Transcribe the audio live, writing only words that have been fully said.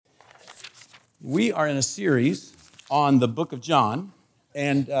We are in a series on the book of John,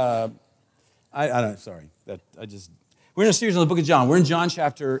 and we're in a series on the book of John. We're in John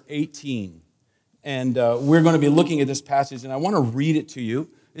chapter 18, and we're going to be looking at this passage, and I want to read it to you.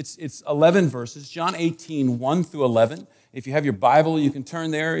 It's 11 verses, John 18, 1 through 11. If you have your Bible, you can turn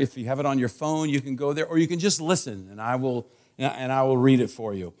there. If you have it on your phone, you can go there, or you can just listen, and I will read it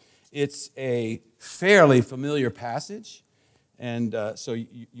for you. It's a fairly familiar passage. And so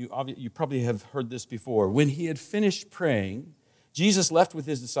you probably have heard this before. When he had finished praying, Jesus left with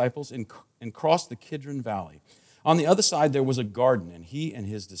his disciples and crossed the Kidron Valley. On the other side, there was a garden, and he and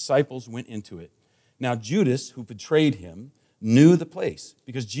his disciples went into it. Now Judas, who betrayed him, knew the place,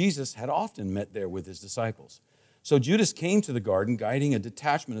 because Jesus had often met there with his disciples. So Judas came to the garden, guiding a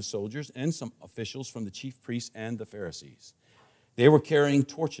detachment of soldiers and some officials from the chief priests and the Pharisees. They were carrying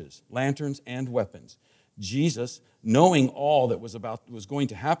torches, lanterns, and weapons. Jesus, knowing all that was going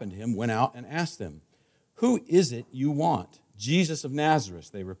to happen to him, went out and asked them, "Who is it you want?" "Jesus of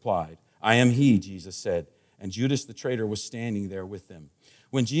Nazareth," they replied. "I am he," Jesus said, and Judas the traitor was standing there with them.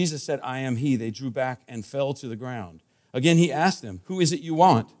 When Jesus said, "I am he," they drew back and fell to the ground. Again he asked them, "Who is it you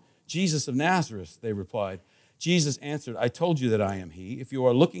want?" "Jesus of Nazareth," they replied. Jesus answered, "I told you that I am he. If you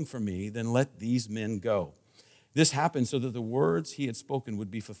are looking for me, then let these men go." This happened so that the words he had spoken would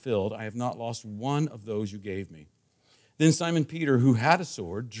be fulfilled. "I have not lost one of those you gave me." Then Simon Peter, who had a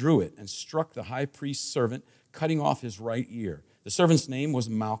sword, drew it and struck the high priest's servant, cutting off his right ear. The servant's name was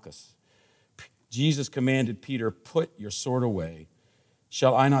Malchus. Jesus commanded Peter, "Put your sword away.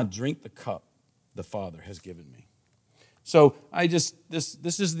 Shall I not drink the cup the Father has given me?" So this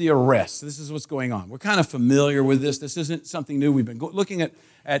is the arrest. This is what's going on. We're kind of familiar with this. This isn't something new. We've been looking at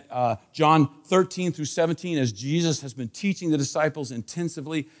John 13 through 17 as Jesus has been teaching the disciples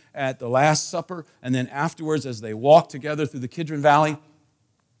intensively at the Last Supper, and then afterwards as they walked together through the Kidron Valley.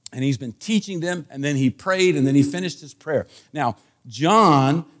 And he's been teaching them, and then he prayed, and then he finished his prayer. Now,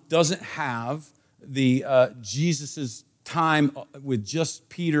 John doesn't have Jesus's time with just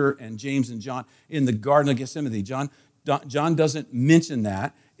Peter and James and John in the Garden of Gethsemane. John doesn't mention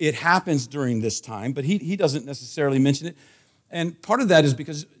that. It happens during this time, but he doesn't necessarily mention it. And part of that is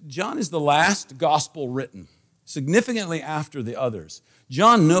because John is the last gospel written, significantly after the others.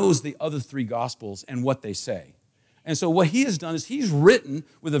 John knows the other three gospels and what they say. And so what he has done is he's written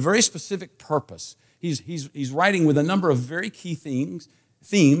with a very specific purpose. He's writing with a number of very key themes,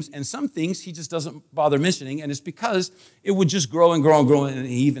 and some things he just doesn't bother mentioning, and it's because it would just grow and grow and grow, and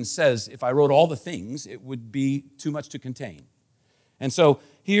he even says, if I wrote all the things, it would be too much to contain. And so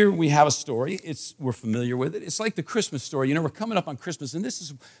here we have a story. We're familiar with it. It's like the Christmas story. You know, we're coming up on Christmas, and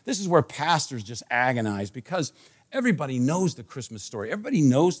this is where pastors just agonize, because everybody knows the Christmas story. Everybody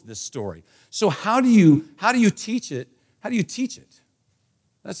knows this story. So how do you teach it? How do you teach it?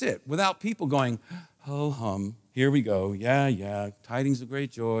 That's it. Without people going, "Ho hum, here we go. Yeah, tidings of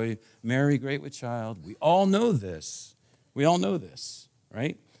great joy, Mary great with child." We all know this. We all know this,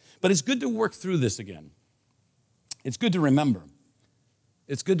 right? But it's good to work through this again. It's good to remember.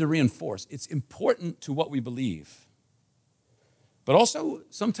 It's good to reinforce. It's important to what we believe. But also,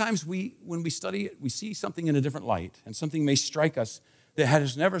 sometimes when we study it, we see something in a different light, and something may strike us that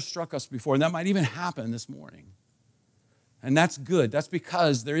has never struck us before, and that might even happen this morning. And that's good. That's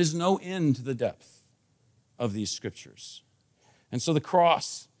because there is no end to the depth of these scriptures. And so the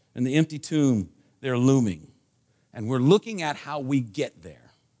cross and the empty tomb, they're looming. And we're looking at how we get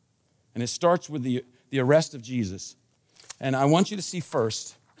there. And it starts with the arrest of Jesus. And I want you to see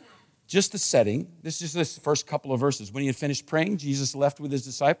first just the setting. This is this first couple of verses. When he had finished praying, Jesus left with his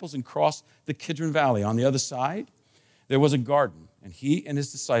disciples and crossed the Kidron Valley. On the other side, there was a garden, and he and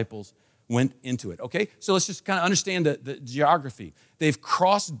his disciples went into it. Okay, so let's just kind of understand the geography. They've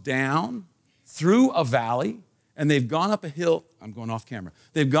crossed down through a valley, and they've gone up a hill. I'm going off camera.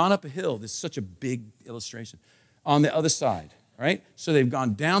 They've gone up a hill. This is such a big illustration. On the other side, right? So they've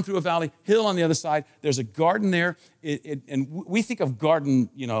gone down through a valley, hill on the other side. There's a garden there. And we think of garden,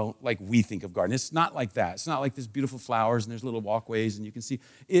 like we think of garden. It's not like that. It's not like there's beautiful flowers and there's little walkways and you can see.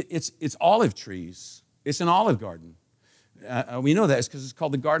 It's olive trees. It's an olive garden. We know that it's because it's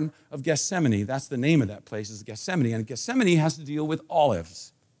called the Garden of Gethsemane. That's the name of that place, is Gethsemane. And Gethsemane has to deal with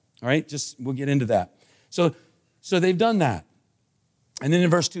olives. All right, we'll get into that. So they've done that. And then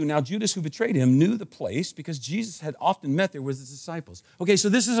in verse 2, now Judas, who betrayed him, knew the place because Jesus had often met there with his disciples. Okay, so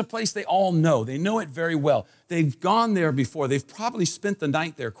this is a place they all know. They know it very well. They've gone there before. They've probably spent the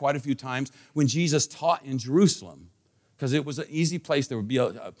night there quite a few times when Jesus taught in Jerusalem, because it was an easy place. There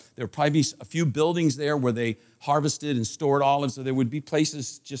would probably be a few buildings there where they harvested and stored olives, so there would be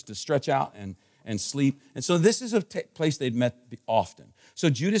places just to stretch out and sleep. And so this is a place they'd met often. So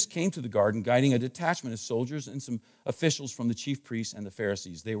Judas came to the garden, guiding a detachment of soldiers and some officials from the chief priests and the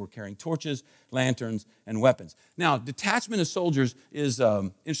Pharisees. They were carrying torches, lanterns, and weapons. Now, detachment of soldiers is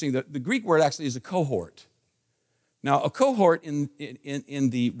interesting. The Greek word actually is a cohort. Now, a cohort in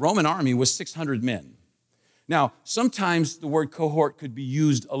the Roman army was 600 men. Now, sometimes the word cohort could be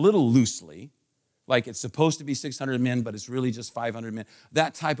used a little loosely, like it's supposed to be 600 men, but it's really just 500 men,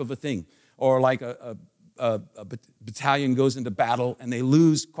 that type of a thing. Or like a battalion goes into battle and they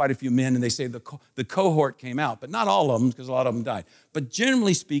lose quite a few men and they say the cohort came out, but not all of them because a lot of them died. But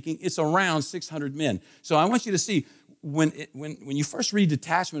generally speaking, it's around 600 men. So I want you to see, when you first read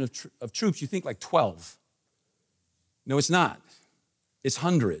detachment of troops, you think like 12. No, it's not. It's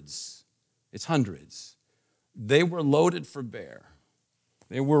hundreds. It's hundreds. They were loaded for bear.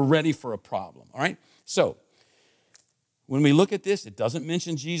 They were ready for a problem, all right? So when we look at this, it doesn't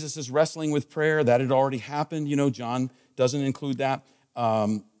mention Jesus' wrestling with prayer. That had already happened. You know, John doesn't include that.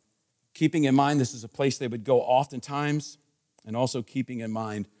 Keeping in mind this is a place they would go oftentimes, and also keeping in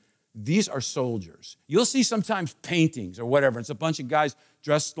mind these are soldiers. You'll see sometimes paintings or whatever. It's a bunch of guys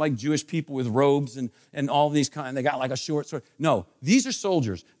dressed like Jewish people with robes and all these kind. They got like a short sword. No, these are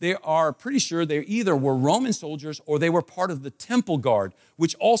soldiers. They are pretty sure they either were Roman soldiers or they were part of the temple guard,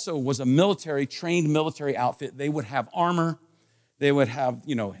 which also was a trained military outfit. They would have armor. They would have,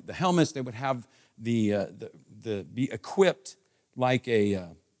 the helmets. They would have be equipped like a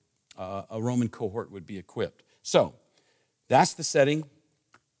Roman cohort would be equipped. So that's the setting.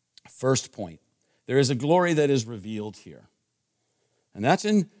 First point, there is a glory that is revealed here. And that's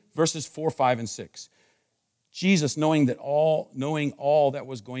in verses 4, 5, and 6. Jesus, knowing all that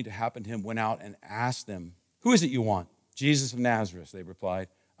was going to happen to him, went out and asked them, "Who is it you want?" "Jesus of Nazareth," they replied.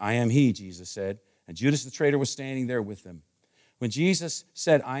 "I am he," Jesus said. And Judas the traitor was standing there with them. When Jesus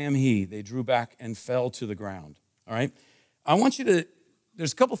said, "I am he," they drew back and fell to the ground. All right?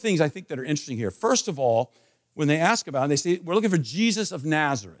 There's a couple things I think that are interesting here. First of all, when they ask about it, they say, "We're looking for Jesus of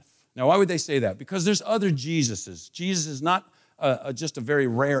Nazareth." Now, why would they say that? Because there's other Jesuses. Jesus is not just a very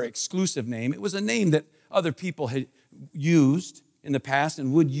rare, exclusive name. It was a name that other people had used in the past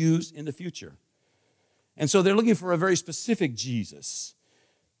and would use in the future. And so they're looking for a very specific Jesus,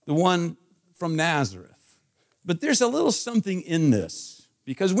 the one from Nazareth. But there's a little something in this,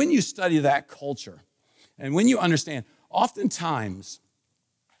 because when you study that culture and when you understand, oftentimes,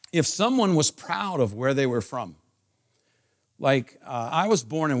 if someone was proud of where they were from, like I was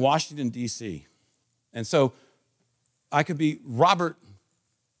born in Washington, D.C., and so I could be Robert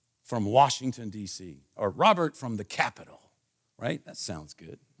from Washington, D.C., or Robert from the Capitol, right? That sounds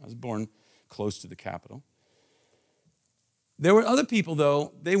good. I was born close to the Capitol. There were other people,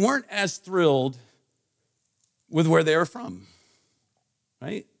 though, they weren't as thrilled with where they were from,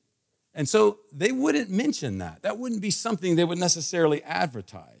 right? And so they wouldn't mention that. That wouldn't be something they would necessarily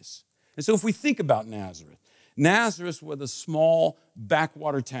advertise. And so if we think about Nazareth was a small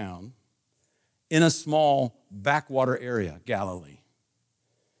backwater town in a small backwater area, Galilee.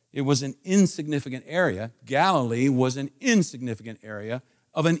 It was an insignificant area. Galilee was an insignificant area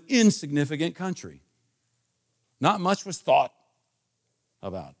of an insignificant country. Not much was thought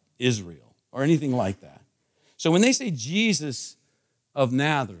about Israel or anything like that. So when they say Jesus of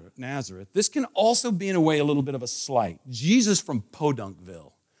Nazareth, this can also be in a way a little bit of a slight. Jesus from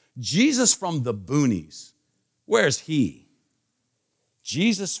Podunkville. Jesus from the boonies. Where's he?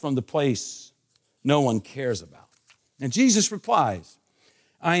 Jesus from the place no one cares about. And Jesus replies,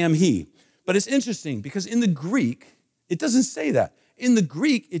 "I am he." But it's interesting because in the Greek, it doesn't say that. In the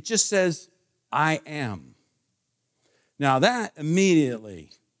Greek, it just says, "I am." Now that immediately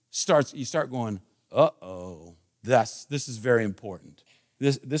you start going, uh-oh, this is very important.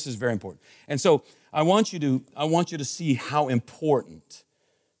 This is very important. And so I want you to see how important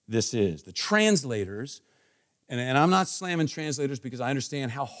this is. The translators, and I'm not slamming translators because I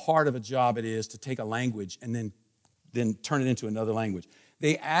understand how hard of a job it is to take a language and then turn it into another language.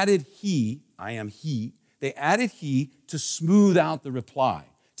 They added he, "I am he." They added he to smooth out the reply,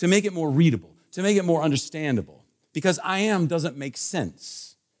 to make it more readable, to make it more understandable. Because "I am" doesn't make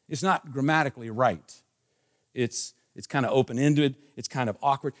sense. It's not grammatically right. It's kind of open-ended. It's kind of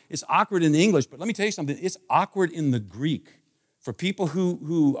awkward. It's awkward in the English, but let me tell you something. It's awkward in the Greek. For people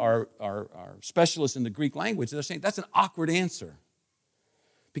who are specialists in the Greek language, they're saying that's an awkward answer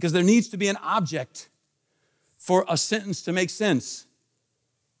because there needs to be an object for a sentence to make sense.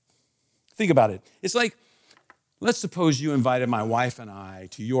 Think about it. It's like, let's suppose you invited my wife and I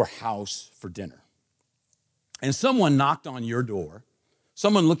to your house for dinner, and someone knocked on your door,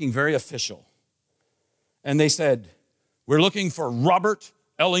 someone looking very official, and they said, "We're looking for Robert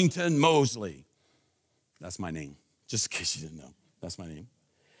Ellington Mosley." That's my name. Just in case you didn't know, that's my name.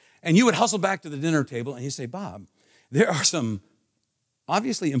 And you would hustle back to the dinner table and you say, Bob, there are some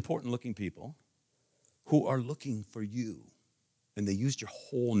obviously important looking people who are looking for you. And they used your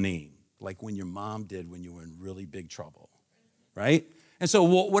whole name, like when your mom did when you were in really big trouble, right? And so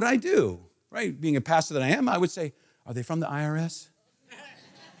what would I do, right? Being a pastor that I am, I would say, are they from the IRS?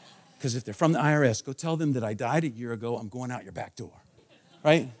 Because if they're from the IRS, go tell them that I died a year ago. I'm going out your back door,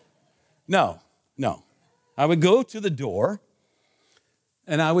 right? No. I would go to the door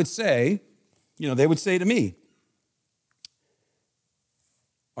and I would say, they would say to me,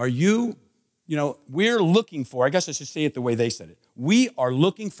 are you, we're looking for, I guess I should say it the way they said it. We are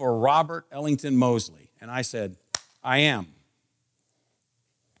looking for Robert Ellington Mosley. And I said, I am.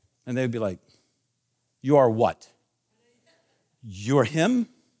 And they'd be like, you are what? You're him?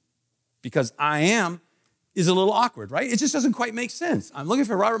 Because I am is a little awkward, right? It just doesn't quite make sense. I'm looking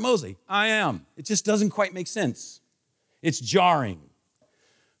for Robert Mosley. I am. It just doesn't quite make sense. It's jarring.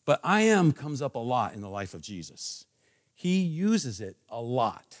 But I am comes up a lot in the life of Jesus. He uses it a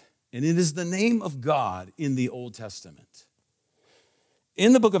lot. And it is the name of God in the Old Testament.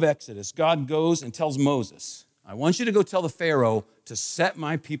 In the book of Exodus, God goes and tells Moses, I want you to go tell the Pharaoh to set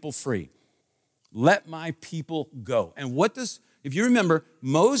my people free. Let my people go. And if you remember,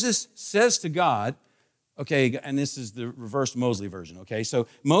 Moses says to God, okay, and this is the reversed Mosley version, okay? So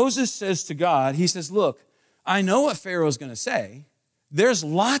Moses says to God, he says, look, I know what Pharaoh's going to say. There's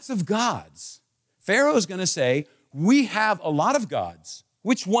lots of gods. Pharaoh's going to say, we have a lot of gods.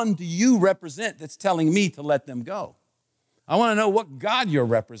 Which one do you represent that's telling me to let them go? I want to know what God you're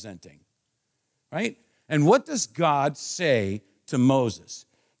representing, right? And what does God say to Moses?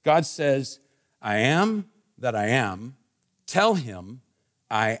 God says, I am that I am. Tell him,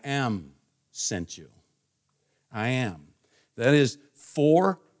 I am sent you. I am. That is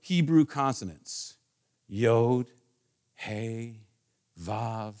 4 Hebrew consonants. Yod, He,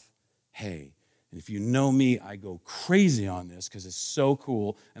 Vav, He. And if you know me, I go crazy on this because it's so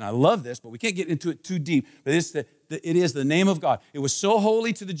cool. And I love this, but we can't get into it too deep. But it is the name of God. It was so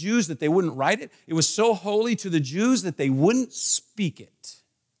holy to the Jews that they wouldn't write it. It was so holy to the Jews that they wouldn't speak it.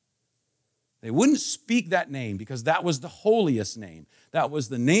 They wouldn't speak that name because that was the holiest name. That was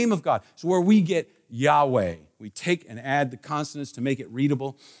the name of God. So where we get Yahweh, we take and add the consonants to make it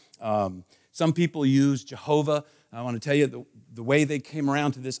readable. Some people use Jehovah. I want to tell you the way they came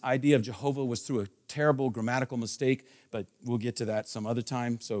around to this idea of Jehovah was through a terrible grammatical mistake, but we'll get to that some other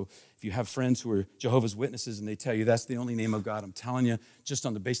time. So if you have friends who are Jehovah's Witnesses and they tell you that's the only name of God, I'm telling you, just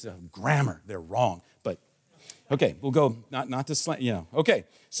on the basis of grammar, they're wrong. But, okay, we'll go, not to slant, Okay,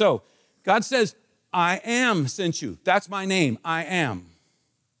 so God says, I am sent you. That's my name, I am.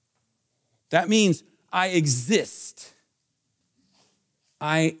 That means I exist.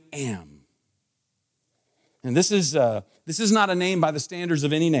 I am. And this is not a name by the standards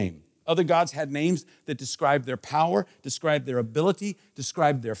of any name. Other gods had names that described their power, described their ability,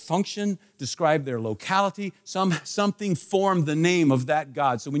 described their function, described their locality. Something formed the name of that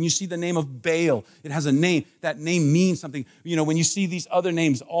god. So when you see the name of Baal, it has a name. That name means something. When you see these other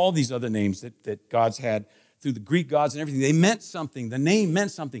names, all these other names that gods had through the Greek gods and everything, they meant something. The name meant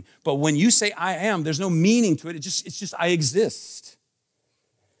something. But when you say I am, there's no meaning to it. It's just I exist.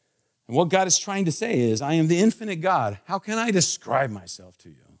 And what God is trying to say is, I am the infinite God. How can I describe myself to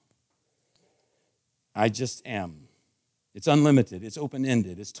you? I just am. It's unlimited. It's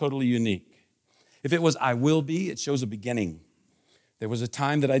open-ended. It's totally unique. If it was I will be, it shows a beginning. There was a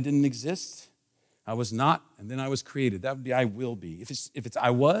time that I didn't exist. I was not, and then I was created. That would be I will be. If it's I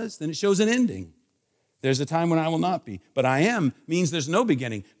was, then it shows an ending. There's a time when I will not be. But I am means there's no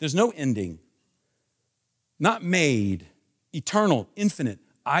beginning. There's no ending. Not made, eternal, infinite.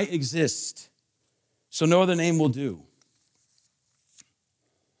 I exist. So no other name will do.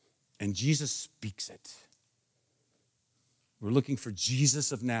 And Jesus speaks it. We're looking for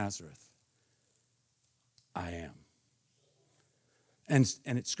Jesus of Nazareth. I am.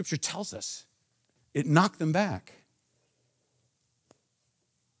 And Scripture tells us it knocked them back.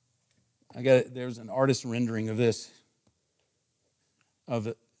 There's an artist rendering of this,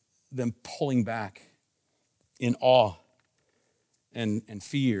 of them pulling back in awe and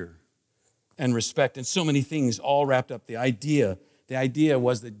fear and respect and so many things all wrapped up. The idea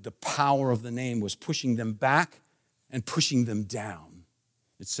was that the power of the name was pushing them back and pushing them down.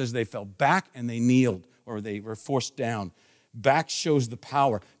 It says they fell back and they kneeled, or they were forced down. Back shows the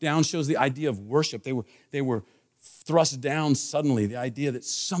power. Down shows the idea of worship. They were thrust down suddenly, the idea that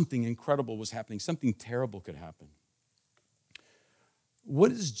something incredible was happening, something terrible could happen.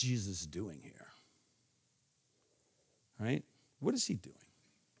 What is Jesus doing here? Right? What is he doing?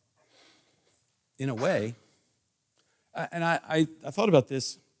 in a way, and I thought about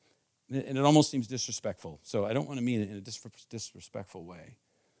this, and it almost seems disrespectful. So I don't want to mean it in a disrespectful way.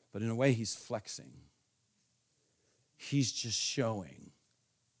 But in a way, he's flexing. He's just showing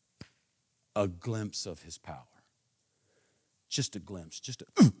a glimpse of his power. Just a glimpse,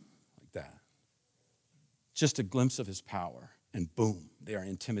 like that. Just a glimpse of his power. And boom, they are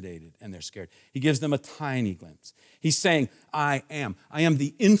intimidated and they're scared. He gives them a tiny glimpse. He's saying, I am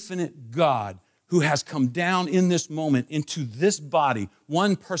the infinite God who has come down in this moment into this body,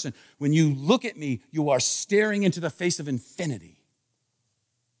 one person. When you look at me, you are staring into the face of infinity.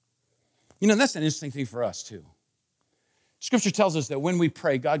 You know, that's an interesting thing for us too. Scripture tells us that when we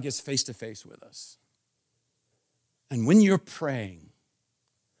pray, God gets face to face with us. And when you're praying,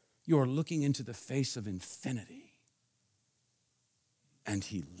 you are looking into the face of infinity. And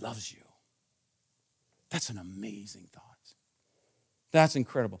he loves you. That's an amazing thought. That's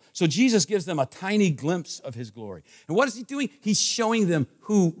incredible. So Jesus gives them a tiny glimpse of his glory. And what is he doing? He's showing them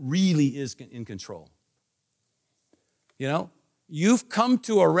who really is in control. You know, you've come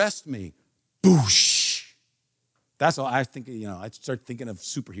to arrest me. Boosh. That's all I think, you know, I start thinking of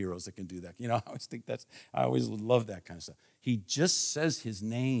superheroes that can do that. You know, I always love that kind of stuff. He just says his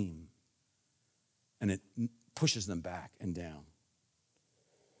name and it pushes them back and down.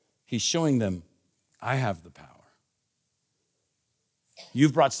 He's showing them, I have the power.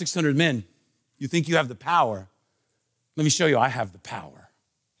 You've brought 600 men. You think you have the power. Let me show you I have the power.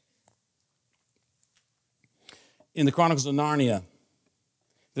 In the Chronicles of Narnia,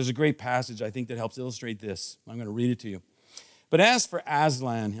 there's a great passage, I think, that helps illustrate this. I'm going to read it to you. But as for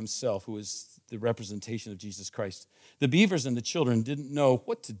Aslan himself, who is the representation of Jesus Christ, the beavers and the children didn't know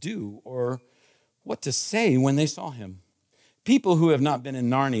what to do or what to say when they saw him. People who have not been in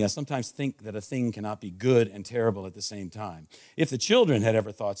Narnia sometimes think that a thing cannot be good and terrible at the same time. If the children had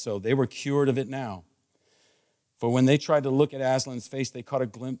ever thought so, they were cured of it now. For when they tried to look at Aslan's face, they caught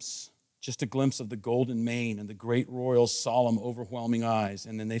just a glimpse of the golden mane and the great royal, solemn, overwhelming eyes.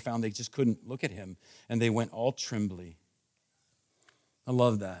 And then they found they just couldn't look at him, and they went all trembly. I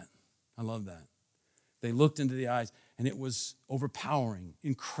love that. I love that. They looked into the eyes, and it was overpowering,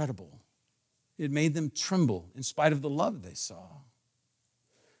 incredible. It made them tremble in spite of the love they saw.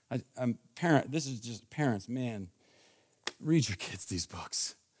 This is just parents, man, read your kids these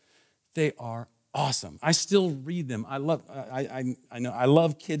books. They are awesome. I still read them. I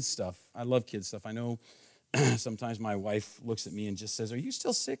love kids stuff. I know sometimes my wife looks at me and just says, "Are you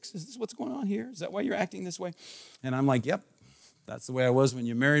still 6? Is this what's going on here? Is that why you're acting this way?" And I'm like, "Yep, that's the way I was when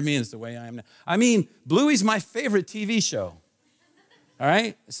you married me, and it's the way I am now." I mean, Bluey's my favorite TV show. All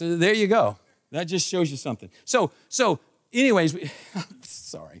right? So there you go. That just shows you something. So anyways,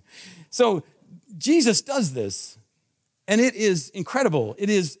 sorry. So Jesus does this, and it is incredible. It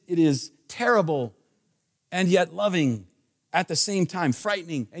is terrible and yet loving at the same time,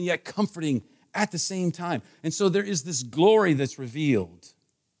 frightening and yet comforting at the same time. And so there is this glory that's revealed.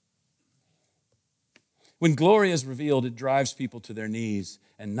 When glory is revealed, it drives people to their knees,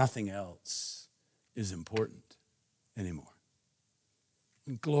 and nothing else is important anymore.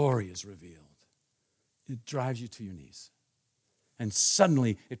 When glory is revealed, it drives you to your knees. And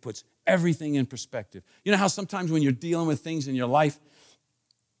suddenly, it puts everything in perspective. You know how sometimes when you're dealing with things in your life,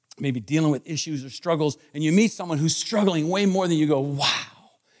 maybe dealing with issues or struggles, and you meet someone who's struggling way more than you go, wow.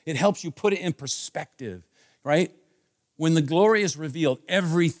 It helps you put it in perspective, right? When the glory is revealed,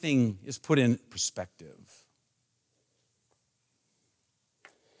 everything is put in perspective.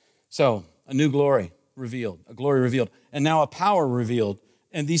 So, a new glory revealed, a glory revealed, and now a power revealed.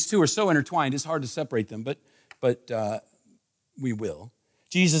 And these two are so intertwined, it's hard to separate them, but we will.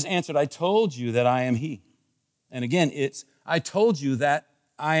 Jesus answered, I told you that I am he. And again, it's, I told you that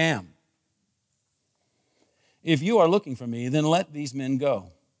I am. If you are looking for me, then let these men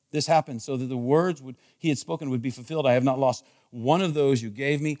go. This happened so that the words he had spoken would be fulfilled. I have not lost one of those you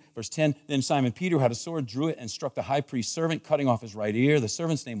gave me. Verse 10, then Simon Peter, who had a sword, drew it and struck the high priest's servant, cutting off his right ear. The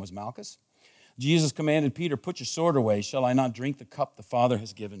servant's name was Malchus. Jesus commanded Peter, put your sword away. Shall I not drink the cup the Father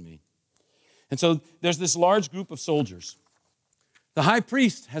has given me? And so there's this large group of soldiers. The high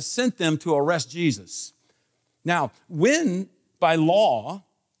priest has sent them to arrest Jesus. Now, by law,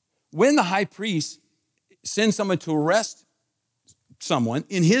 when the high priest sends someone to arrest someone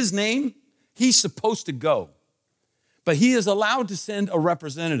in his name, he's supposed to go. But he is allowed to send a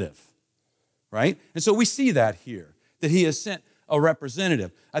representative, right? And so we see that here, that he has sent a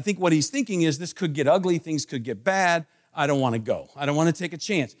representative. I think what he's thinking is this could get ugly, things could get bad. I don't want to go. I don't want to take a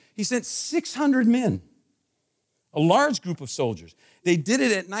chance. He sent 600 men, a large group of soldiers. They did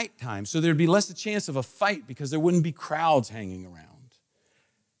it at nighttime, so there'd be less a chance of a fight because there wouldn't be crowds hanging around.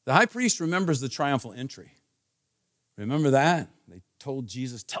 The high priest remembers the triumphal entry. Remember that? They told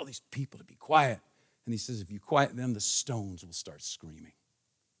Jesus, tell these people to be quiet. And he says, if you quiet them, the stones will start screaming.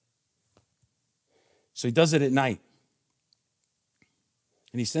 So he does it at night.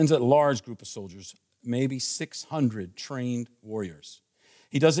 And he sends a large group of soldiers, maybe 600 trained warriors.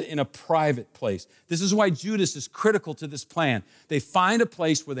 He does it in a private place. This is why Judas is critical to this plan. They find a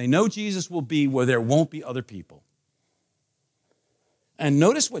place where they know Jesus will be, where there won't be other people. And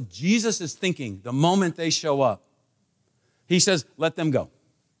notice what Jesus is thinking the moment they show up. He says, let them go.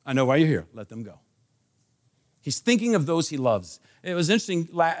 I know why you're here. Let them go. He's thinking of those he loves. It was interesting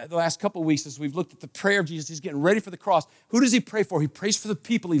the last couple of weeks as we've looked at the prayer of Jesus. He's getting ready for the cross. Who does he pray for? He prays for the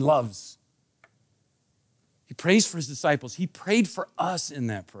people he loves. He prays for his disciples. He prayed for us in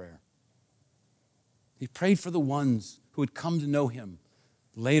that prayer. He prayed for the ones who would come to know him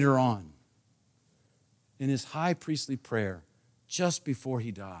later on. In his high priestly prayer, just before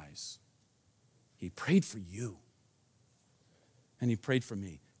he dies, he prayed for you. And he prayed for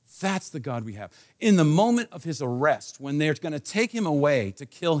me. That's the God we have. In the moment of his arrest, when they're going to take him away to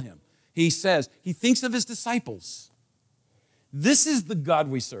kill him, he says, he thinks of his disciples. This is the God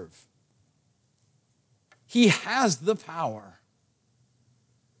we serve. He has the power.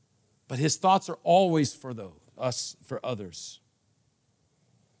 But his thoughts are always for us, for others.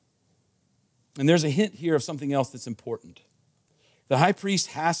 And there's a hint here of something else that's important. The high priest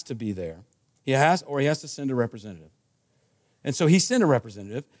has to be there. He has to send a representative. And so he sent a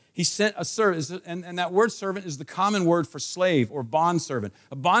representative. He sent a servant, and that word servant is the common word for slave or bondservant.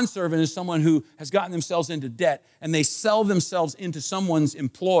 A bondservant is someone who has gotten themselves into debt, and they sell themselves into someone's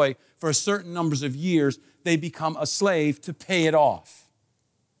employ for a certain numbers of years. They become a slave to pay it off.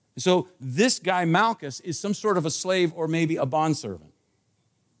 So this guy, Malchus, is some sort of a slave or maybe a bondservant.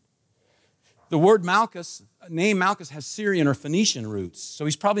 The word Malchus, name Malchus, has Syrian or Phoenician roots, so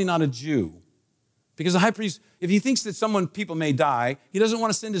he's probably not a Jew. Because the high priest, if he thinks that people may die, he doesn't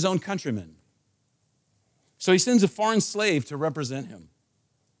want to send his own countrymen. So he sends a foreign slave to represent him.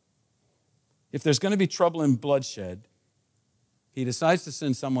 If there's going to be trouble and bloodshed, he decides to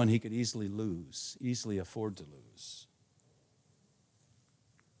send someone he could easily afford to lose.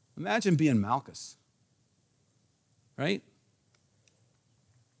 Imagine being Malchus, right?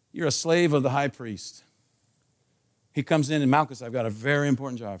 You're a slave of the high priest. He comes in and Malchus, I've got a very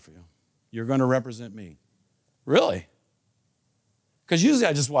important job for you. You're going to represent me. Really? Because usually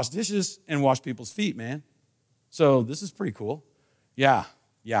I just wash dishes and wash people's feet, man. So this is pretty cool. Yeah.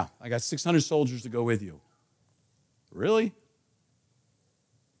 I got 600 soldiers to go with you. Really?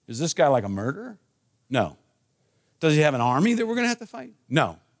 Is this guy like a murderer? No. Does he have an army that we're going to have to fight?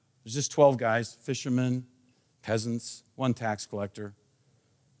 No. There's just 12 guys, fishermen, peasants, one tax collector.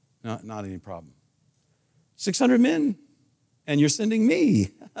 No, not any problem. 600 men, and you're sending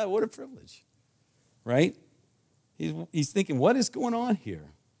me. What a privilege, right? He's thinking, what is going on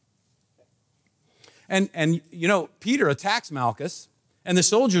here? And you know, Peter attacks Malchus, and the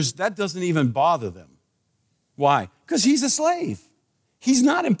soldiers, that doesn't even bother them. Why? Because he's a slave. He's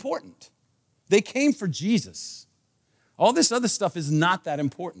not important. They came for Jesus. All this other stuff is not that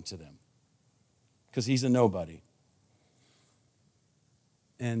important to them because he's a nobody.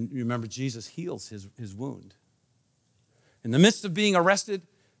 And remember, Jesus heals his wound. In the midst of being arrested,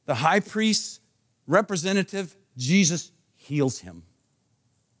 the high priest's representative, Jesus, heals him.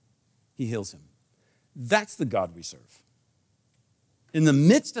 He heals him. That's the God we serve. In the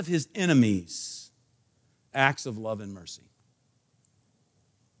midst of his enemies, acts of love and mercy.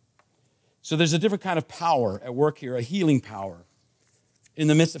 So there's a different kind of power at work here, a healing power in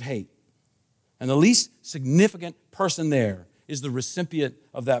the midst of hate. And the least significant person there is the recipient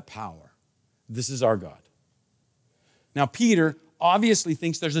of that power. This is our God. Now, Peter obviously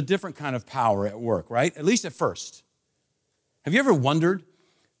thinks there's a different kind of power at work, right? At least at first. Have you ever wondered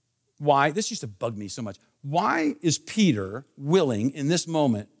why? This used to bug me so much. Why is Peter willing in this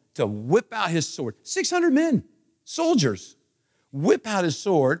moment to whip out his sword? 600 men, soldiers, whip out his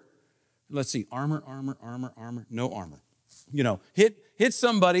sword. Let's see, armor, no armor. You know, hit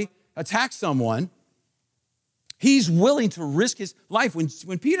somebody, attack someone. He's willing to risk his life.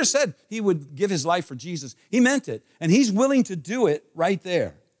 When Peter said he would give his life for Jesus, he meant it. And he's willing to do it right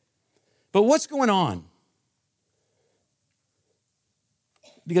there. But what's going on?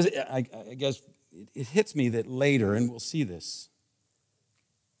 Because I guess it hits me that later, and we'll see this,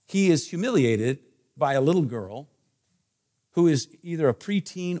 he is humiliated by a little girl who is either a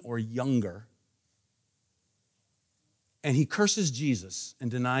preteen or younger. And he curses Jesus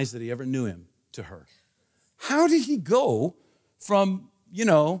and denies that he ever knew him to her. How did he go from,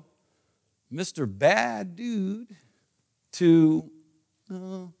 Mr. Bad Dude to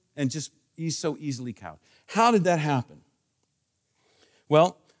and just he's so easily cowed. How did that happen?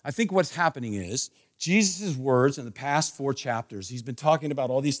 Well, I think what's happening is Jesus' words in the past 4 chapters, he's been talking about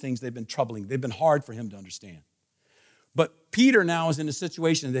all these things. They've been troubling. They've been hard for him to understand. But Peter now is in a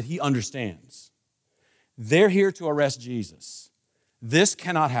situation that he understands. They're here to arrest Jesus. This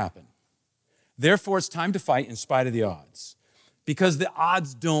cannot happen. Therefore, it's time to fight in spite of the odds. Because the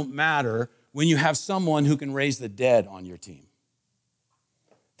odds don't matter when you have someone who can raise the dead on your team.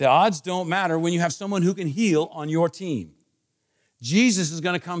 The odds don't matter when you have someone who can heal on your team. Jesus is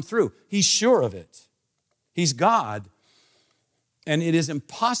going to come through. He's sure of it. He's God. And it is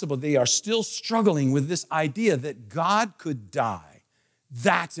impossible. They are still struggling with this idea that God could die.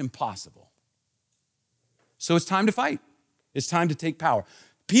 That's impossible. So it's time to fight. It's time to take power.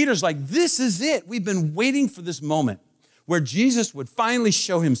 Peter's like, this is it. We've been waiting for this moment where Jesus would finally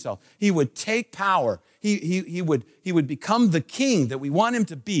show himself. He would take power. He would become the king that we want him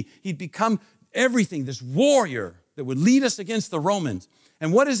to be. He'd become everything, this warrior that would lead us against the Romans.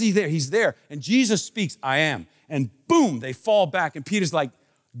 And what is he there? He's there. And Jesus speaks, I am. And boom, they fall back. And Peter's like,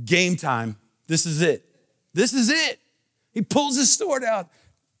 game time. This is it. This is it. He pulls his sword out.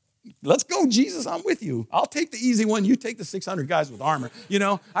 Let's go, Jesus, I'm with you. I'll take the easy one. You take the 600 guys with armor.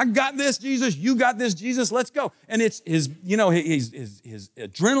 I got this, Jesus. You got this, Jesus. Let's go. And it's his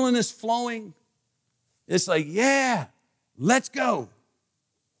adrenaline is flowing. It's like, yeah, let's go.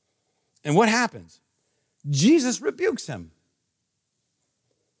 And what happens? Jesus rebukes him.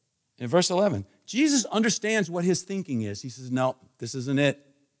 In verse 11, Jesus understands what his thinking is. He says, no, this isn't it.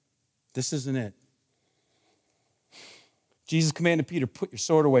 This isn't it. Jesus commanded Peter, put your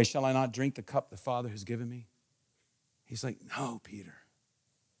sword away. Shall I not drink the cup the Father has given me? He's like, no, Peter,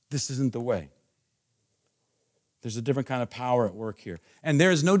 this isn't the way. There's a different kind of power at work here. And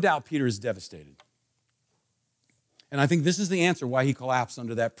there is no doubt Peter is devastated. And I think this is the answer why he collapsed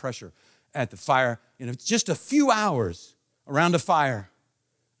under that pressure at the fire. Just a few hours around a fire.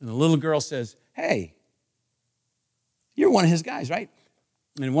 And the little girl says, hey, you're one of his guys, right?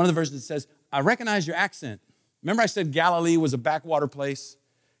 And in one of the versions it says, I recognize your accent. Remember I said Galilee was a backwater place?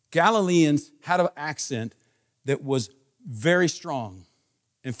 Galileans had an accent that was very strong.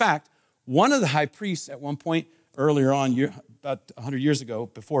 In fact, one of the high priests at one point earlier on, about 100 years ago,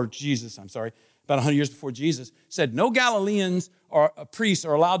 about 100 years before Jesus, said no Galileans or priests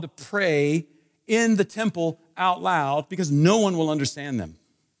are allowed to pray in the temple out loud because no one will understand them.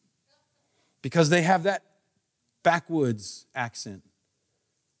 Because they have that backwoods accent.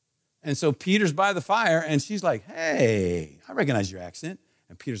 And so Peter's by the fire, and she's like, hey, I recognize your accent.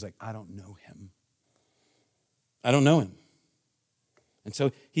 And Peter's like, I don't know him. I don't know him. And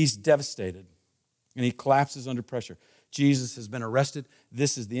so he's devastated, and he collapses under pressure. Jesus has been arrested.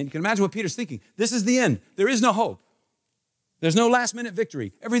 This is the end. You can imagine what Peter's thinking. This is the end. There is no hope. There's no last-minute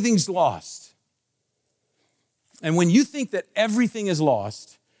victory. Everything's lost. And when you think that everything is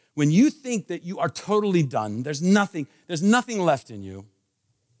lost, when you think that you are totally done, there's nothing left in you,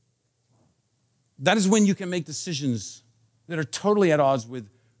 that is when you can make decisions that are totally at odds with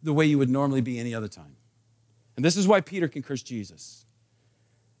the way you would normally be any other time. And this is why Peter can curse Jesus.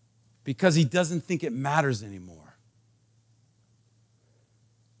 Because he doesn't think it matters anymore.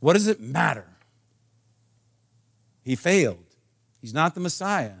 What does it matter? He failed. He's not the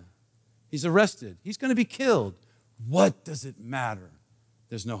Messiah. He's arrested. He's going to be killed. What does it matter?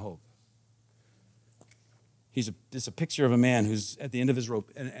 There's no hope. It's a picture of a man who's at the end of his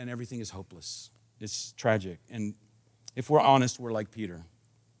rope and everything is hopeless. It's tragic. And if we're honest, we're like Peter.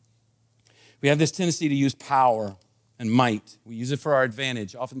 We have this tendency to use power and might. We use it for our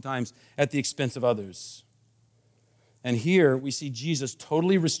advantage, oftentimes at the expense of others. And here we see Jesus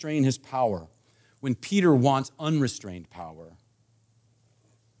totally restrain his power when Peter wants unrestrained power.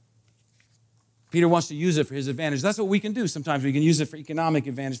 Peter wants to use it for his advantage. That's what we can do. Sometimes we can use it for economic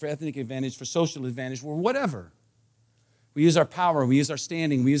advantage, for ethnic advantage, for social advantage, or whatever. We use our power, we use our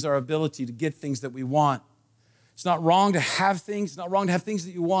standing, we use our ability to get things that we want. It's not wrong to have things. It's not wrong to have things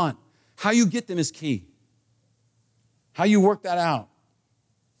that you want. How you get them is key. How you work that out.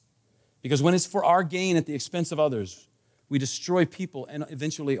 Because when it's for our gain at the expense of others, we destroy people and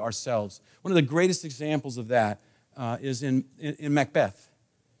eventually ourselves. One of the greatest examples of that is in Macbeth,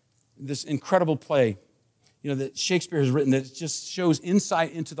 this incredible play, that Shakespeare has written that just shows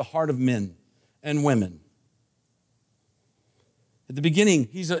insight into the heart of men and women. At the beginning,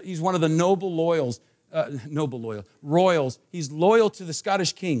 he's one of the royals. He's loyal to the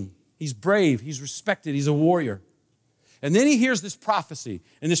Scottish king. He's brave. He's respected. He's a warrior. And then he hears this prophecy.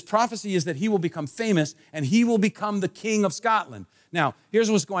 And this prophecy is that he will become famous and he will become the king of Scotland. Now,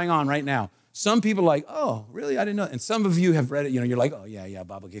 here's what's going on right now. Some people are like, oh, really? I didn't know. And some of you have read it. You're like, oh, yeah,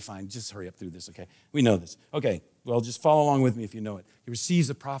 Bob, okay, fine. Just hurry up through this, okay? We know this. Okay, well, just follow along with me if you know it. He receives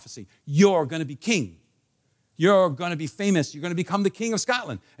a prophecy. You're going to be king. You're going to be famous. You're going to become the king of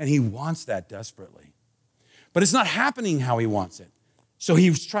Scotland. And he wants that desperately. But it's not happening how he wants it. So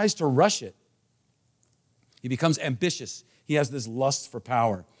he tries to rush it. He becomes ambitious. He has this lust for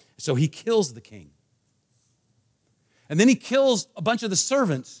power. So he kills the king. And then he kills a bunch of the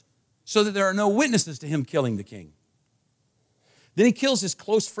servants so that there are no witnesses to him killing the king. Then he kills his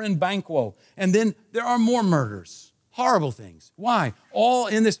close friend Banquo. And then there are more murders, horrible things. Why? All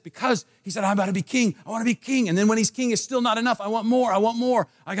in this because he said, I'm about to be king. I want to be king. And then when he's king, it's still not enough. I want more. I want more.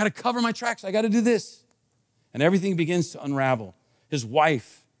 I got to cover my tracks. I got to do this. And everything begins to unravel. His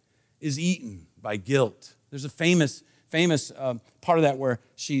wife is eaten by guilt. There's a famous part of that where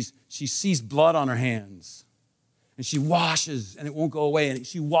she sees blood on her hands. And she washes, and it won't go away. And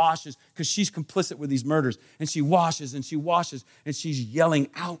she washes because she's complicit with these murders. And she washes, and she's yelling,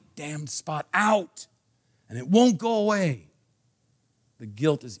 out, damned spot, out. And it won't go away. The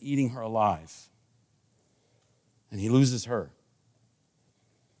guilt is eating her alive. And he loses her.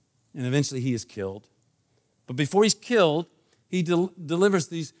 And eventually he is killed. But before he's killed, he delivers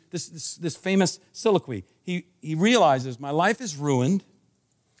this famous soliloquy. He realizes, my life is ruined.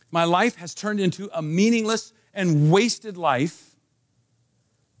 My life has turned into a meaningless and wasted life.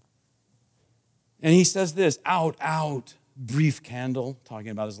 And he says this, out, brief candle, talking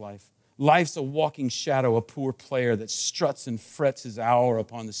about his life. Life's a walking shadow, a poor player that struts and frets his hour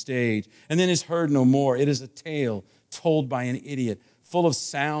upon the stage, and then is heard no more. It is a tale told by an idiot, full of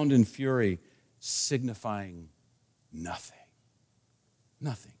sound and fury, signifying nothing.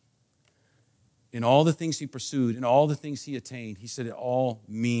 Nothing. In all the things he pursued, in all the things he attained, he said it all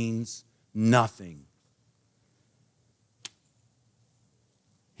means nothing.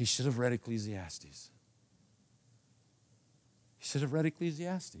 He should have read Ecclesiastes. He should have read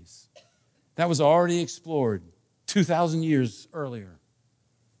Ecclesiastes. That was already explored 2,000 years earlier.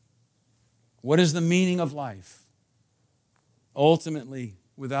 What is the meaning of life? Ultimately,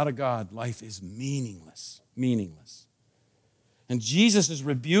 without a God, life is meaningless. Meaningless. And Jesus is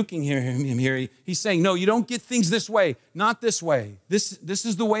rebuking him here. He's saying, no, you don't get things this way, not this way. This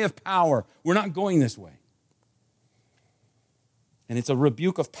is the way of power. We're not going this way. And it's a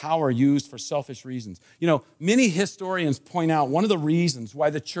rebuke of power used for selfish reasons. You know, many historians point out one of the reasons why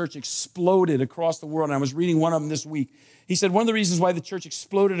the church exploded across the world, and I was reading one of them this week. He said one of the reasons why the church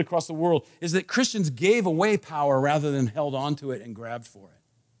exploded across the world is that Christians gave away power rather than held onto it and grabbed for it.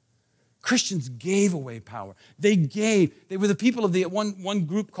 Christians gave away power. They were the people of one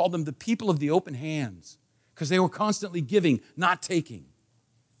group called them the people of the open hands because they were constantly giving, not taking.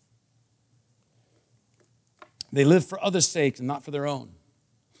 They lived for others' sakes and not for their own.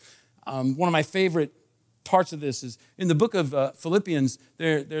 One of my favorite parts of this is in the book of Philippians,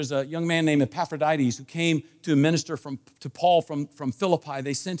 there's a young man named Epaphroditus who came to minister to Paul from Philippi.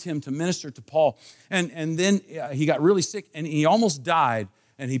 They sent him to minister to Paul. And then he got really sick and he almost died.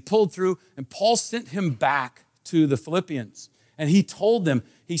 And he pulled through, and Paul sent him back to the Philippians. And he told them,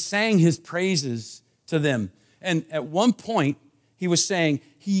 he sang his praises to them. And at one point, he was saying,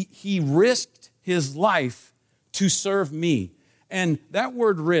 he risked his life to serve me. And that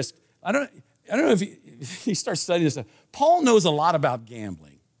word risk, I don't know if he starts studying this stuff. Paul knows a lot about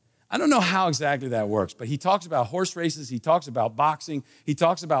gambling. I don't know how exactly that works, but he talks about horse races, he talks about boxing, he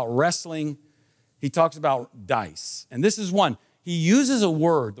talks about wrestling, he talks about dice. And this is one. He uses a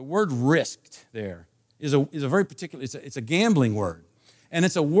word, the word risked there is a very particular, it's a gambling word. And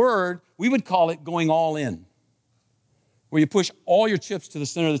it's a word, we would call it going all in, where you push all your chips to the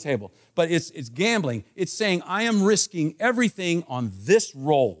center of the table. But it's gambling. It's saying, I am risking everything on this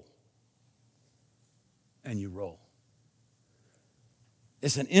roll. And you roll.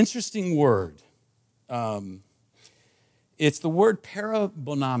 It's an interesting word. It's the word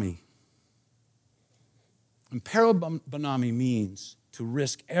parabonami. And parabonami means to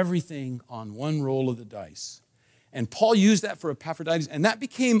risk everything on one roll of the dice. And Paul used that for Epaphroditus, and that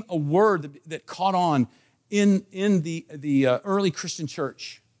became a word that caught on in the early Christian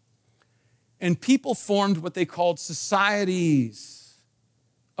church. And people formed what they called societies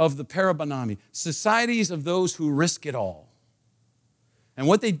of the parabonami, societies of those who risk it all. And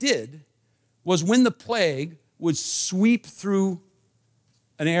what they did was when the plague would sweep through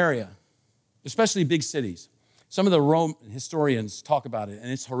an area, especially big cities. Some of the Roman historians talk about it, and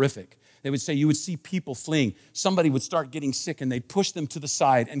it's horrific. They would say you would see people fleeing. Somebody would start getting sick, and they'd push them to the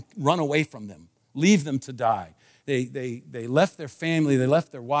side and run away from them, leave them to die. They left their family, they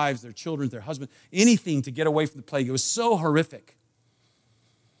left their wives, their children, their husbands, anything to get away from the plague. It was so horrific.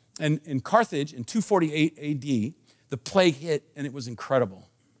 And in Carthage, in 248 AD, the plague hit, and it was incredible.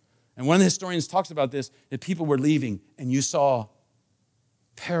 And one of the historians talks about this, that people were leaving, and you saw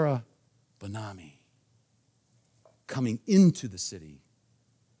Parabanami coming into the city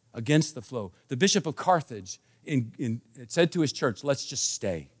against the flow. The bishop of Carthage said to his church, let's just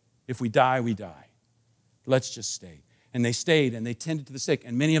stay. If we die, we die. Let's just stay. And they stayed, and they tended to the sick,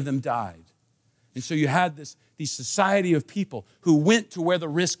 and many of them died. And so you had this society of people who went to where the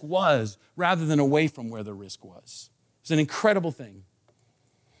risk was rather than away from where the risk was. It's an incredible thing.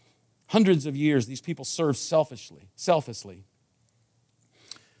 Hundreds of years, these people served selflessly.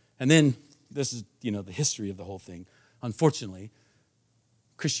 And then, this is, the history of the whole thing. Unfortunately,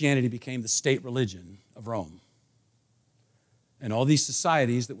 Christianity became the state religion of Rome. And all these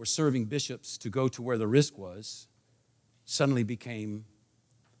societies that were serving bishops to go to where the risk was suddenly became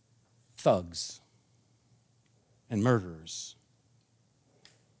thugs and murderers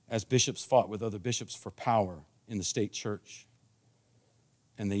as bishops fought with other bishops for power in the state church.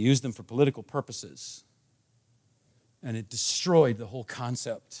 And they used them for political purposes. And it destroyed the whole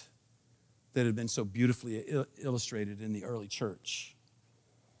concept that had been so beautifully illustrated in the early church.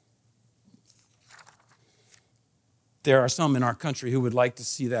 There are some in our country who would like to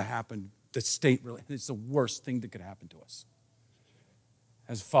see that happen. The state, it's the worst thing that could happen to us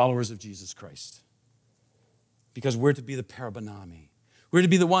as followers of Jesus Christ. Because we're to be the Parabanami. We're to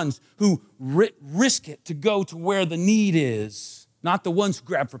be the ones who risk it to go to where the need is, not the ones who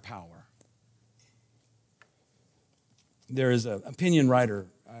grab for power. There is an opinion writer.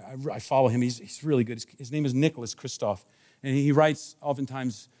 I follow him. He's really good. His name is Nicholas Kristof. And he writes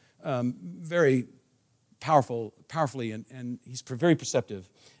oftentimes very powerfully, and he's very perceptive.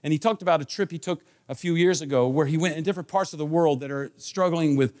 And he talked about a trip he took a few years ago where he went in different parts of the world that are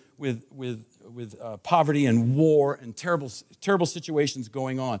struggling with poverty and war and terrible situations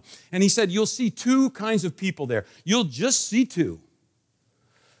going on. And he said, you'll see two kinds of people there. You'll just see two.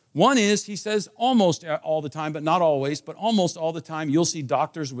 One is, he says, almost all the time, but not always, but almost all the time, you'll see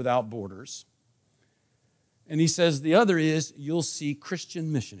Doctors Without Borders. And he says the other is, you'll see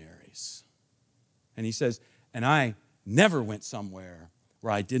Christian missionaries. And he says, and I never went somewhere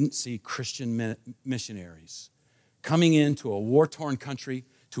where I didn't see Christian missionaries coming into a war-torn country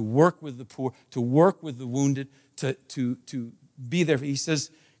to work with the poor, to work with the wounded, to be there. He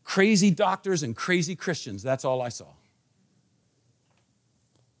says, crazy doctors and crazy Christians, that's all I saw.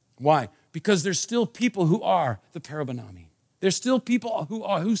 Why? Because there's still people who are the Parabanami. There's still people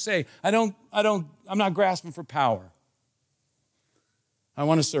who say, I'm not grasping for power. I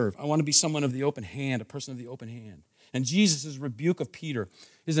want to serve. I want to be someone of the open hand, a person of the open hand. And Jesus' rebuke of Peter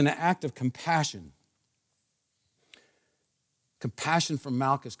is an act of compassion. Compassion for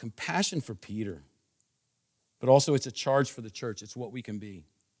Malchus, compassion for Peter. But also it's a charge for the church. It's what we can be.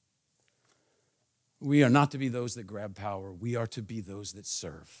 We are not to be those that grab power. We are to be those that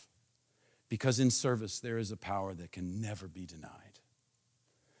serve. Because in service, there is a power that can never be denied.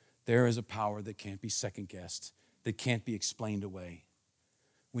 There is a power that can't be second-guessed, that can't be explained away.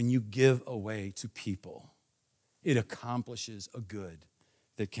 When you give away to people, it accomplishes a good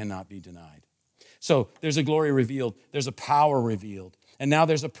that cannot be denied. So there's a glory revealed, there's a power revealed, and now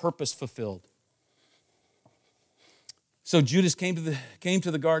there's a purpose fulfilled. So Judas came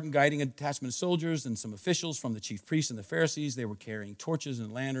to the garden guiding a detachment of soldiers and some officials from the chief priests and the Pharisees. They were carrying torches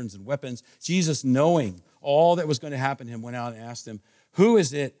and lanterns and weapons. Jesus, knowing all that was going to happen to him, went out and asked them, who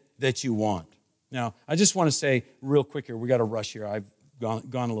is it that you want? Now, I just want to say real quick here, we got to rush here. I've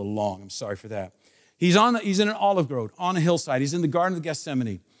gone a little long. I'm sorry for that. He's in an olive grove on a hillside. He's in the Garden of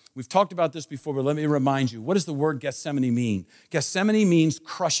Gethsemane. We've talked about this before, but let me remind you. What does the word Gethsemane mean? Gethsemane means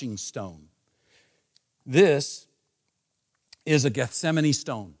crushing stone. This is a Gethsemane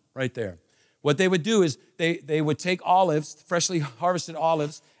stone right there. What they would do is they would take olives, freshly harvested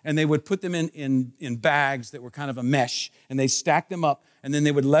olives, and they would put them in bags that were kind of a mesh, and they stack them up, and then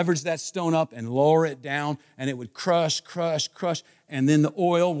they would leverage that stone up and lower it down, and it would crush, and then the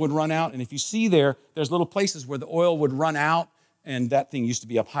oil would run out. And if you see there's little places where the oil would run out, and that thing used to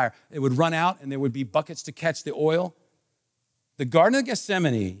be up higher. It would run out, and there would be buckets to catch the oil. The Garden of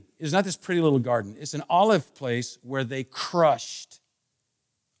Gethsemane is not this pretty little garden. It's an olive place where they crushed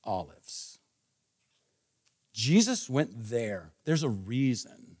olives. Jesus went there. There's a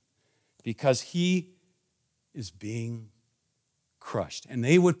reason. Because he is being crushed. And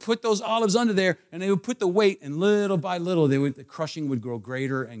they would put those olives under there, and they would put the weight, and little by little, the crushing would grow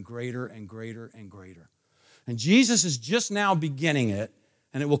greater and greater and greater and greater. And Jesus is just now beginning it,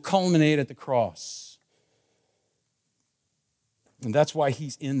 and it will culminate at the cross. And that's why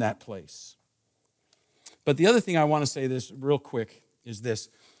he's in that place. But the other thing I want to say this real quick is this.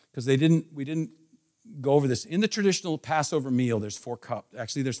 because we didn't go over this. In the traditional Passover meal, there's 4 cups.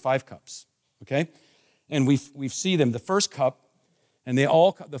 Actually, there's 5 cups, okay? And we see them. The first cup, and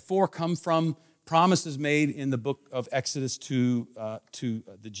the 4 come from promises made in the book of Exodus to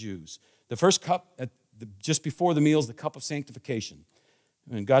the Jews. The first cup, just before the meal, is the cup of sanctification.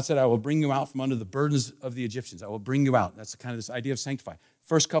 And God said, I will bring you out from under the burdens of the Egyptians. I will bring you out. That's kind of this idea of sanctify.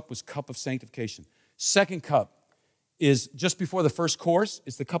 First cup was cup of sanctification. Second cup is just before the first course.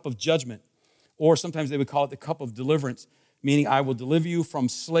 It's the cup of judgment. Or sometimes they would call it the cup of deliverance, meaning I will deliver you from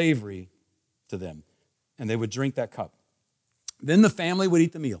slavery to them. And they would drink that cup. Then the family would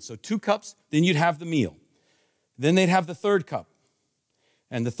eat the meal. So 2 cups, then you'd have the meal. Then they'd have the third cup.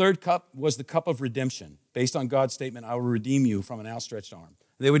 And the third cup was the cup of redemption, based on God's statement, I will redeem you from an outstretched arm.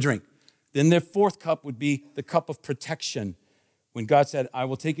 They would drink. Then their fourth cup would be the cup of protection, when God said, I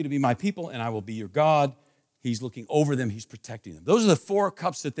will take you to be my people and I will be your God. He's looking over them, he's protecting them. Those are the 4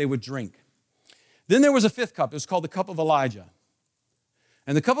 cups that they would drink. Then there was a 5th cup. It was called the cup of Elijah.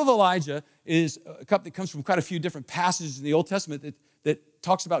 And the cup of Elijah is a cup that comes from quite a few different passages in the Old Testament that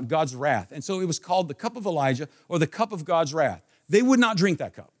talks about God's wrath. And so it was called the cup of Elijah or the cup of God's wrath. They would not drink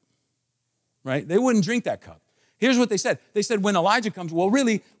that cup, right? They wouldn't drink that cup. Here's what they said. They said when Elijah comes, well,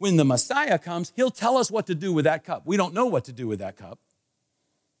 really, when the Messiah comes, he'll tell us what to do with that cup. We don't know what to do with that cup.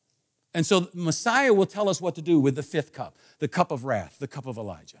 And so the Messiah will tell us what to do with the 5th cup, the cup of wrath, the cup of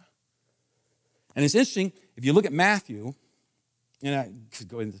Elijah. And it's interesting, if you look at Matthew, and I could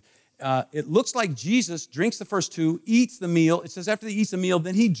go into this, it looks like Jesus drinks the first 2, eats the meal. It says after he eats the meal,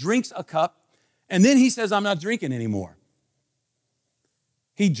 then he drinks a cup, and then he says, I'm not drinking anymore.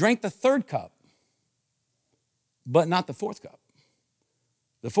 He drank the 3rd cup, but not the 4th cup.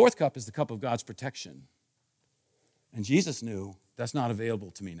 The 4th cup is the cup of God's protection. And Jesus knew that's not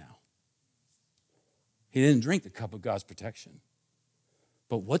available to me now. He didn't drink the cup of God's protection.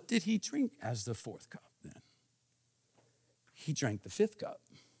 But what did he drink as the 4th cup then? He drank the 5th cup,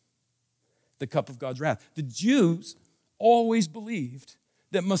 the cup of God's wrath. The Jews always believed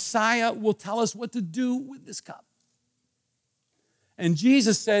that Messiah will tell us what to do with this cup. And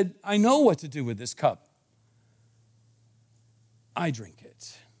Jesus said, I know what to do with this cup. I drink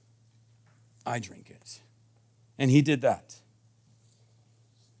it. I drink it. And he did that.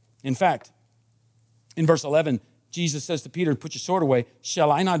 In fact, in verse 11, Jesus says to Peter, put your sword away.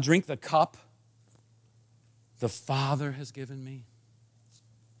 Shall I not drink the cup the Father has given me?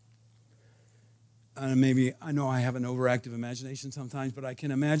 Maybe, I know I have an overactive imagination sometimes, but I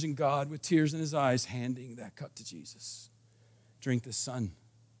can imagine God with tears in his eyes handing that cup to Jesus. Drink this, son,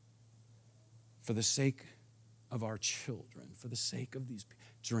 for the sake of our children, for the sake of these people.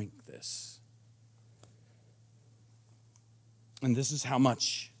 Drink this. And this is how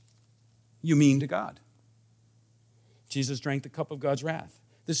much you mean to God. Jesus drank the cup of God's wrath.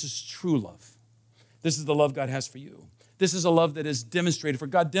 This is true love. This is the love God has for you. This is a love that is demonstrated. For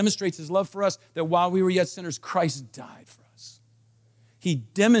God demonstrates his love for us, that while we were yet sinners, Christ died for us. He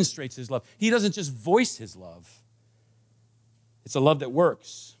demonstrates his love. He doesn't just voice his love. It's a love that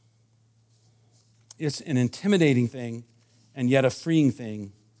works. It's an intimidating thing and yet a freeing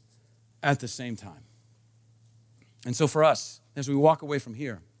thing at the same time. And so for us, as we walk away from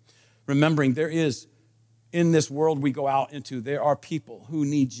here, remembering there is, in this world we go out into, there are people who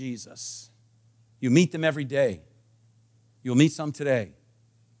need Jesus. You meet them every day. You'll meet some today.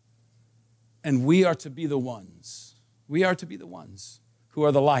 And we are to be the ones. We are to be the ones who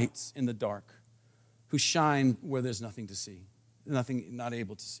are the lights in the dark, who shine where there's nothing to see, not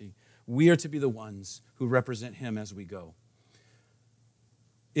able to see. We are to be the ones who represent him as we go.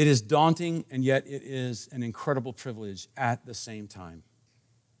 It is daunting, and yet it is an incredible privilege at the same time.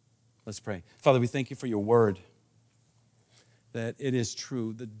 Let's pray. Father, we thank you for your word, that it is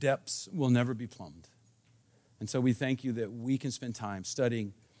true. The depths will never be plumbed. And so we thank you that we can spend time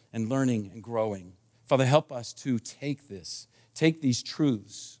studying and learning and growing. Father, help us to take these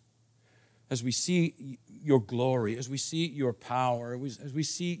truths, as we see your glory, as we see your power, as we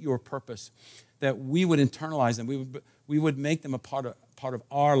see your purpose, that we would internalize them. We would make them a part of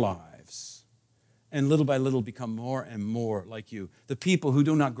our lives, and little by little become more and more like you. The people who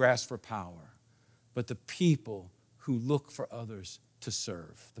do not grasp for power, but the people who look for others to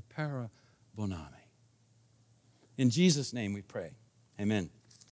serve. The para bonami. In Jesus' name we pray. Amen.